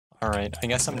Alright, I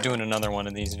guess I'm doing another one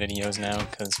of these videos now,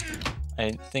 because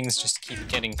things just keep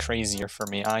getting crazier for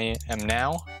me. I am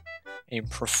now a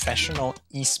professional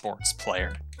esports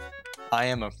player. I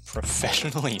am a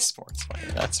professional esports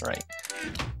player, that's right.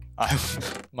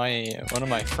 One of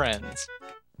my friends,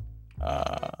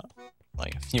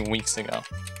 like a few weeks ago,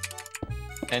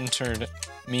 entered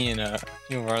me and a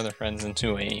few of our other friends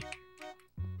into a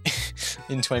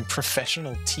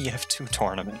professional TF2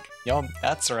 tournament. Yup,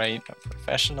 that's right, a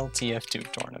professional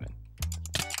TF2 tournament.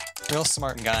 Real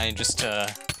smart guy, just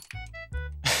to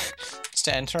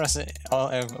enter us,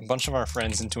 a bunch of our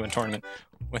friends into a tournament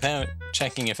without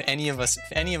checking if any of us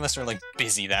are like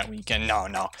busy that weekend.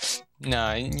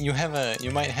 No, you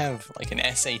might have like an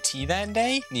SAT that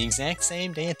day, the exact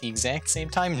same day at the exact same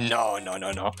time. No.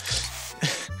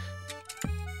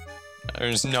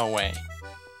 There's no way.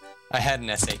 I had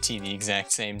an SAT the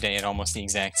exact same day at almost the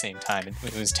exact same time.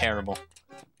 It was terrible.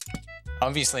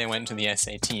 Obviously, I went to the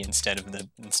SAT instead of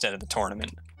the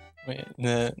tournament. We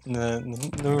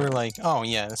were like, oh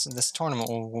yeah, this tournament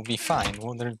will be fine.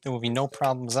 Well, there will be no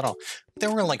problems at all. There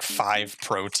were like 5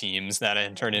 pro teams that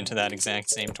entered into that exact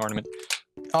same tournament.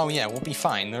 Oh yeah, we'll be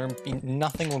fine.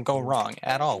 Nothing will go wrong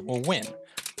at all. We'll win.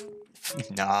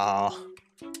 No.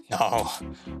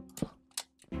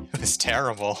 It was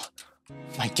terrible.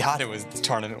 My god, the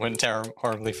tournament went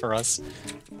horribly for us.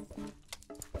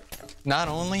 Not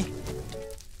only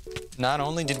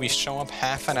did we show up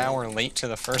half an hour late to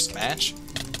the first match,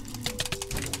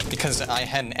 because I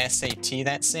had an SAT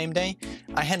that same day.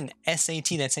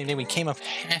 We came up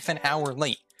half an hour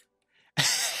late.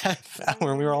 Half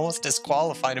hour, we were almost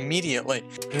disqualified immediately.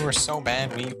 We were so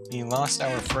bad, we lost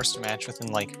our first match within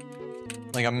like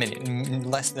a minute,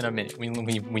 less than a minute. We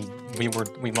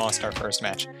lost our first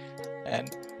match.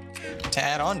 And to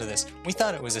add on to this, we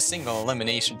thought it was a single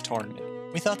elimination tournament.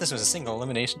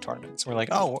 So we're like,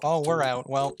 oh, we're out.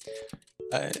 Well,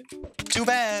 too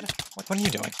bad. What are you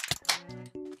doing?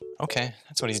 Okay,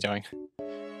 that's what he's doing.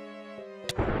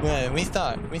 Well, we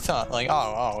thought like,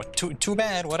 oh, too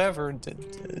bad. Whatever.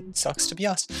 It sucks to be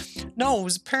us. No, it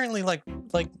was apparently like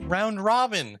round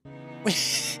robin.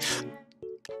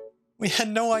 We had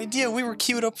no idea. We were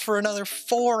queued up for another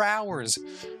 4 hours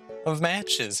of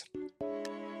matches.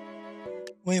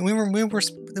 We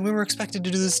were expected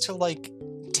to do this till like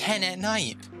 10 at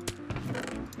night.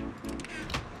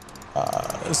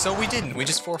 So we didn't. We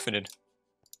just forfeited.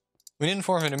 We didn't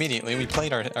forfeit immediately. We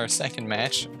played our second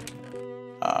match,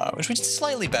 which we did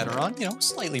slightly better on.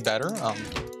 Slightly better.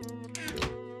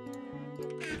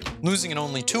 Losing in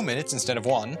only 2 minutes instead of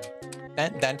 1.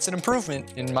 That's an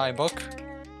improvement in my book.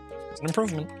 It's an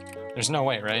improvement. There's no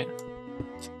way, right?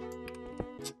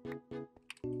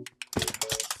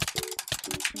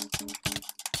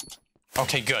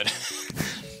 Okay, good.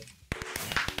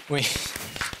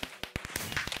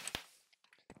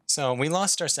 So we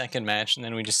lost our second match, and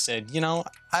then we just said,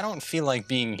 I don't feel like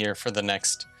being here for the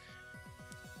next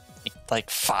like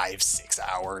 5-6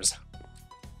 hours.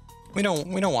 We don't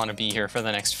want to be here for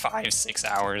the next 5-6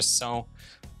 hours, so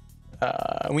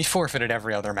we forfeited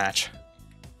every other match.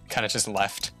 Kind of just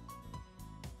left.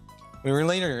 We were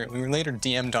later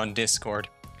DM'd on Discord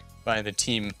by the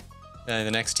team.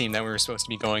 The next team that we were supposed to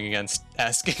be going against,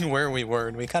 asking where we were,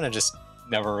 and we kind of just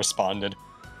never responded.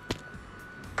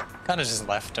 Kind of just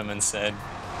left them and said,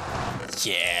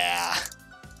 yeah.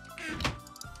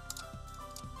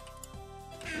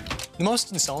 The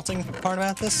most insulting part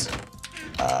about this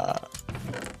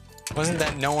wasn't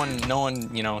that no one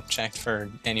checked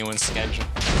for anyone's schedule.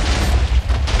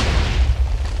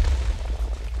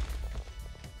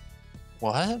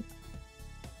 What?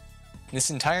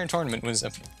 This entire tournament was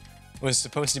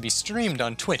supposed to be streamed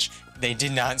on Twitch. They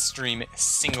did not stream a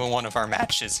single one of our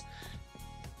matches.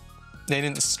 They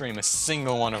didn't stream a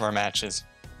single one of our matches.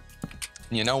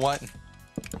 And you know what?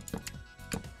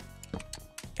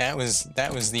 That was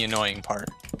the annoying part.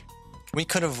 We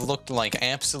could have looked like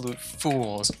absolute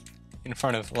fools in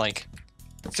front of like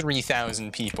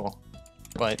 3,000 people.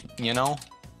 But,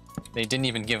 they didn't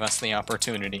even give us the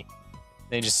opportunity.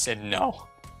 They just said no.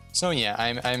 So yeah,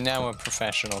 I'm now a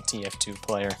professional TF2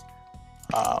 player.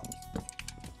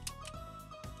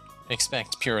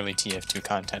 Expect purely TF2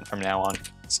 content from now on.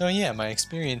 So yeah, my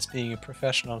experience being a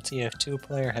professional TF2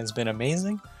 player has been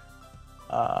amazing.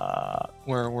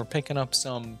 We're picking up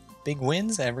some big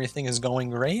wins. Everything is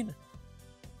going great.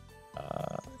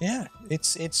 Yeah,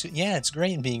 it's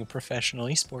great being a professional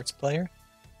esports player.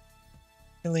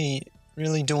 Really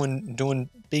doing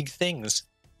big things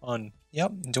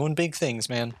doing big things,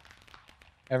 man.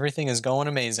 Everything is going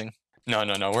amazing. No,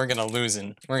 we're gonna lose.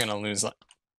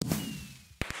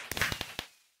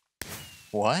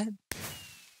 What?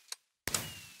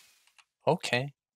 Okay.